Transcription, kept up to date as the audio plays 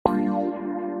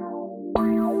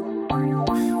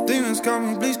got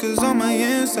me bleach cause on my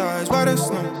insides white as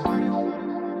snow.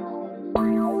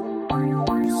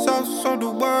 So the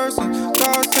worst and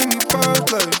God send me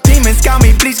first like Demons got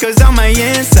me bleach cause on my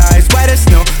insides white as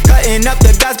snow. Cutting up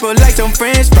the gospel like some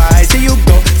french fries. Here you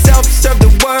go, self-serve the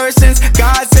worst since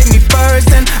God saved me first.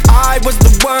 And I was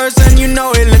the worst and you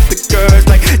know it left the curse.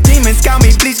 Like demons got me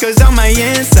bleach cause on my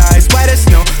insides white as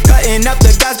snow. Cutting up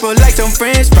the gospel like some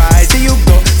french fries. Here you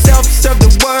go, self-serve the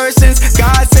worst since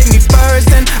God saved me first.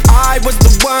 And I was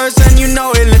the worst and you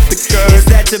know it left the curse. Is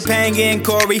that Topanga and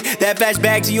Corey? That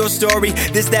flashback to your story.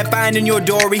 This that finding your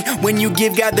dory when you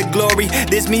give God the glory.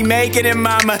 This me making it,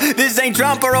 mama. This ain't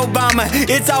Trump or Obama.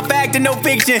 It's all fact and no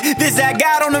fiction. This I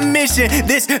got on a mission.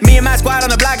 This me and my squad on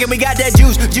the block and we got that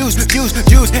juice.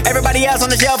 Everybody else on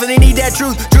the shelf and they need that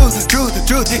truth.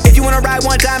 If you wanna ride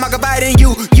one time, I can fight in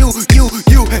you.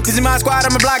 This is my squad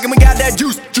on the block and we got that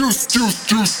juice.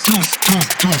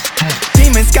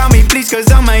 Demons got me bleach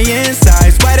cause on my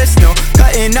insides white as snow.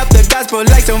 Cutting up the gospel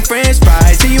like some french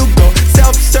fries. Here you go,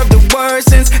 self-serve the worst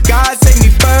since God saved me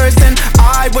first. And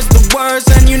I was the worst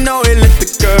and you know it left the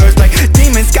curse. Like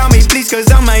demons got me bleach cause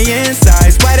on my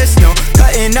insides white as snow.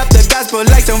 Cutting up the gospel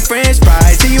like some french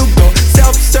fries. Here you go,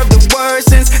 self-serve the worst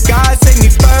since God saved me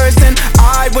first. And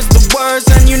I was the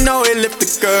worst and you know it left the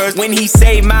curse. When he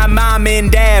saved my mom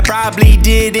and dad, probably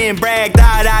didn't brag.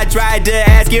 Thought I tried to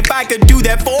ask if I could do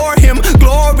that for him.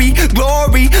 Glory,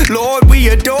 Lord, we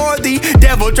adore thee.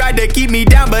 Devil tried to keep me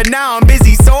down, but now I'm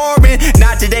busy soaring.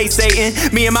 Not today,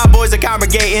 Satan. Me and my boys are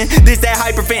congregating. This that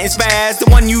hyperventing spaz, the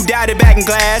one you doubted back in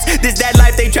class. This that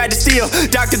life they tried to steal.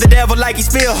 Talk to the devil like he's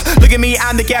Phil. Look at me,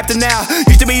 I'm the captain now.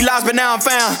 Used to be lost, but now I'm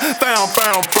found.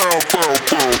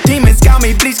 Demons got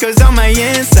me bleach cause on my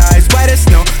insides white as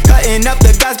snow. Cutting up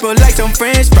the gospel like some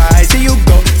french fries. Here you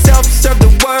go, self-serve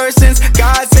the worst since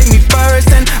God saved me first.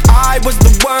 And I was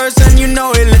the worst and you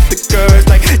know it left the curse.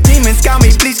 Like demons got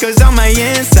me bleach cause on my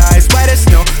insides white as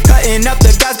snow. Cutting up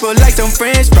the gospel like some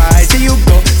french fries. Here you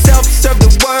go, self-serve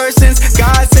the worst since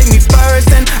God saved me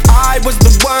first. And I was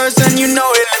the worst and you know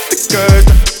it left the curse.